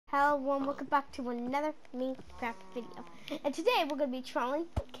Hello everyone, welcome back to another Minecraft video. And today we're going to be trolling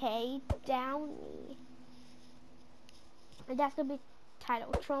K Downey. And that's going to be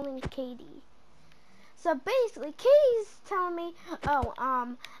titled Trolling KD. So basically, Katie's telling me,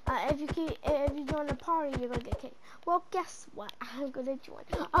 if you join the party, you're going to get kicked. Well, guess what? I'm going to join.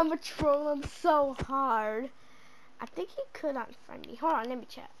 I'm going to troll him so hard. I think he could unfriend me. Hold on, let me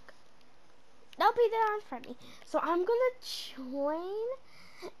check. Nope, he did unfriend me. So I'm going to join.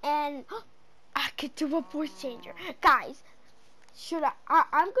 And I could do a voice changer. Guys,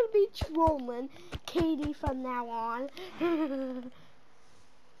 I'm going to be trolling Katie from now on.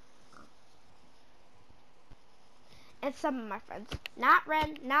 And some of my friends. Not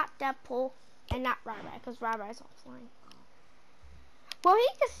Ren, not Deadpool, and not Rai, because Rai is offline.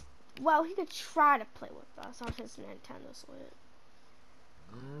 Well, he could try to play with us on his Nintendo Switch.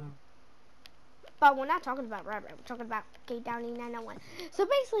 But we're not talking about Rabbit, we're talking about K Downey 901. So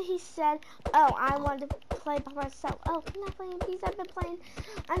basically he said, oh, I wanted to play by myself. Oh, I'm not playing peace, I've been playing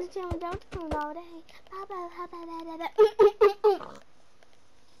on the channel, don't phone all day.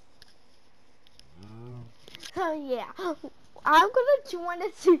 Oh yeah. I'm gonna join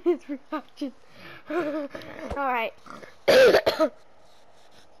and see his reaction. Alright.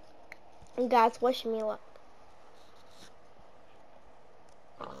 You guys wish me luck.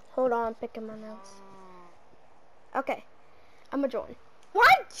 Hold on, I'm picking my nose. Okay, I'm gonna join. Well,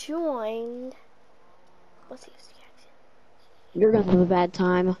 I joined. What's his reaction? You're gonna have a bad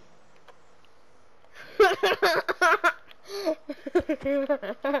time.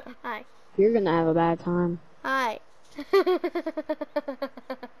 Hi. You're gonna have a bad time. Hi.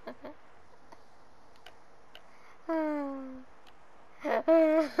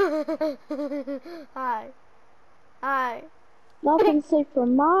 Hi. Hi. Nothing safe for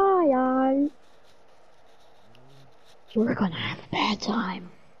my eyes. You're gonna have a bad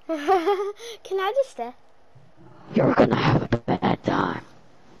time. Can I just stay? You're gonna have a bad time.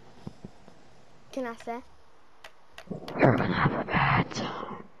 Can I stay? You're gonna have a bad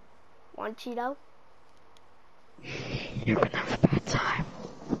time. Want Cheeto? You're gonna have a bad time.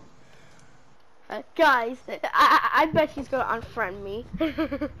 Guys, I bet he's gonna unfriend me.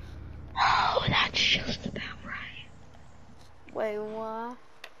 Oh, that's just about right. Wait, what?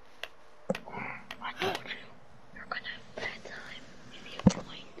 I told you. You're gonna have a bad time if you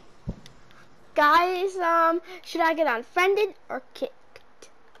join. Guys, should I get unfriended or kicked?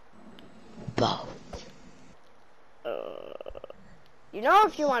 Both. You know,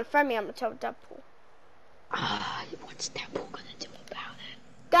 if you unfriend me, I'm gonna tell Deadpool. What's Deadpool gonna do about it?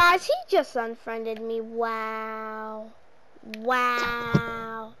 Guys, he just unfriended me. Wow.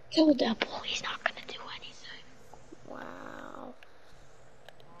 Wow. Tell Deadpool he's not gonna do anything. Wow.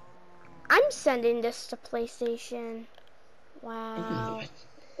 I'm sending this to PlayStation. Wow.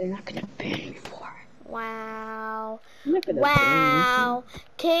 They're not gonna ban you for it. Wow. Wow. Wow.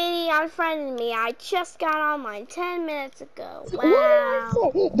 Katie unfriended me. I just got online 10 minutes ago. Wow. What did I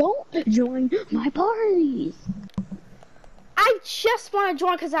say? Don't join my parties. I just want to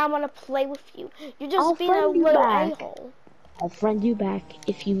join because I want to play with you. You're just I'll being a friend you little back. a-hole. I'll friend you back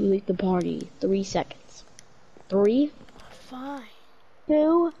if you leave the party. 3 seconds. 3, Fine.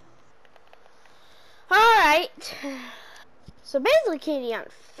 2. Alright. So basically Katie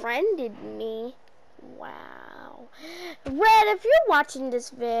unfriended me. Wow. Red, if you're watching this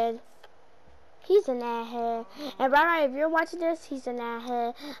vid, he's an ahead. And Rara, if you're watching this, he's an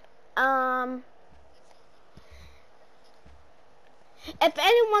ahead. If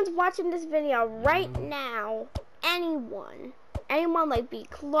anyone's watching this video right now, anyone like B.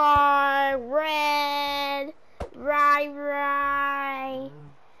 Clark, Red, Rai,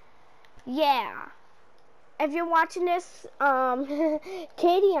 yeah. If you're watching this,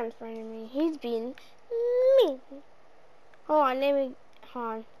 Katie unfriended me. He's being mean. Hold on,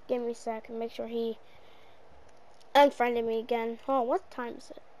 give me a second, make sure he unfriended me again. Oh, what time is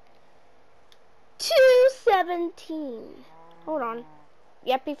it? 2:17. Hold on.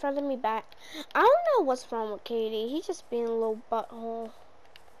 Yep, he friended me back. I don't know what's wrong with Katie. He's just being a little butthole.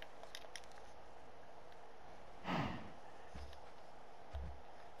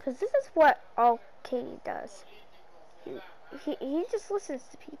 Because this is what all Katie does. He just listens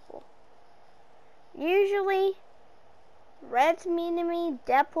to people. Usually, Red's mean to me,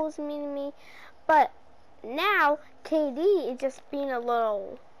 Deadpool's mean to me, but now KD is just being a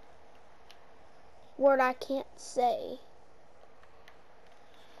little word I can't say.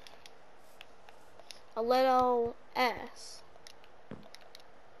 A little S.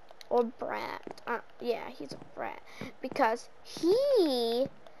 Or brat. Yeah, he's a brat. Because he...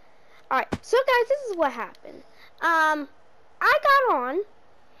 Alright, so guys, this is what happened. I got on.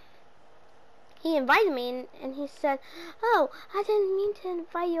 he invited me, and he said, "Oh, I didn't mean to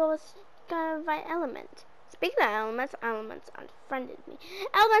invite you. I was gonna invite Element." Speaking of Elements unfriended me.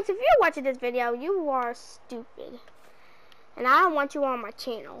 Elements, if you're watching this video, you are stupid, and I don't want you on my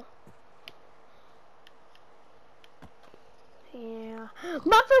channel. Yeah, Muffin,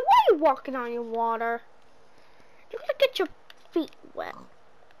 why are you walking on your water? You're gonna get your feet wet.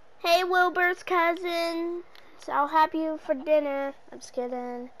 Hey, Wilbur's cousin. So I'll have you for dinner. I'm just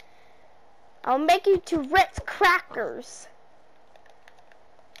kidding. I'll make you 2 Ritz crackers.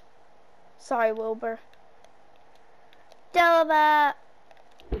 Sorry, Wilbur. Dilba.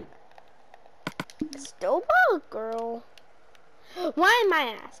 Is Dilba a girl? Why am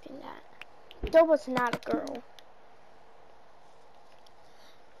I asking that? Dilba's not a girl.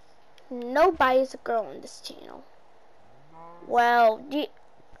 Nobody's a girl on this channel. Well, the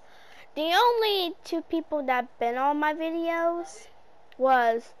only 2 people that been on my videos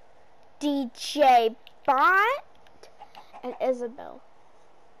was DJ Bot and Isabel.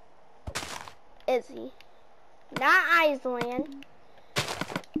 Izzy. Not Iceland.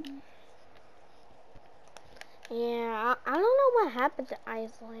 Yeah, I don't know what happened to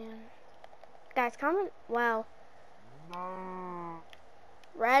Iceland. Guys, comment. Wow.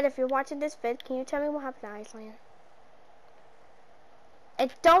 Red, if you're watching this vid, can you tell me what happened to Iceland?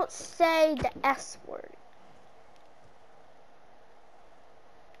 And don't say the S word.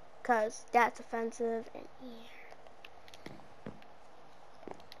 Because that's offensive and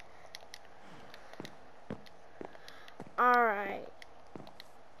Alright.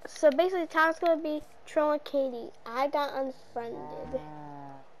 So basically, Tom's going to be Trollen Katie. I got unfriended.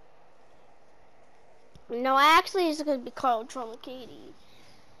 No, actually, it's going to be called Trollen Katie.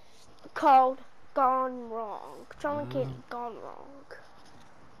 Called Gone Wrong. Trollen Katie Gone Wrong.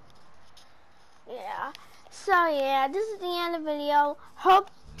 Yeah. So, yeah, this is the end of the video.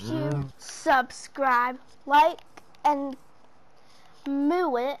 Hope you subscribe, like, and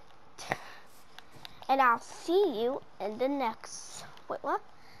moo it. And I'll see you in the next... Wait, what?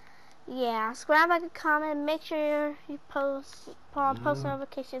 Yeah, subscribe, like, and comment. Make sure you post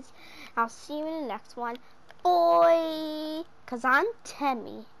notifications. I'll see you in the next one. Boy! Because I'm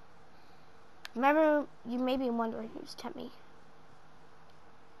Temmie. Remember, you may be wondering who's Temmie.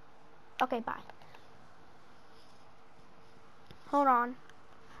 Okay, bye. Hold on.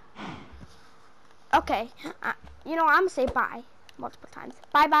 Okay, you know, I'm gonna say bye multiple times.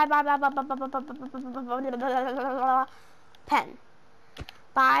 Bye, bye, bye, bye, bye, bye, bye, bye, bye, bye, pen.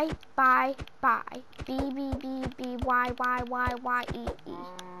 Bye, bye, bye. B, B, B, B, Y, Y, Y, Y, E, E.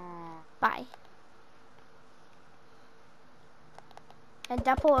 Bye. And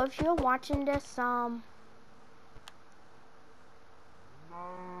Double, if you're watching this,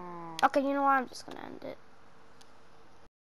 okay, you know what? I'm just gonna end it.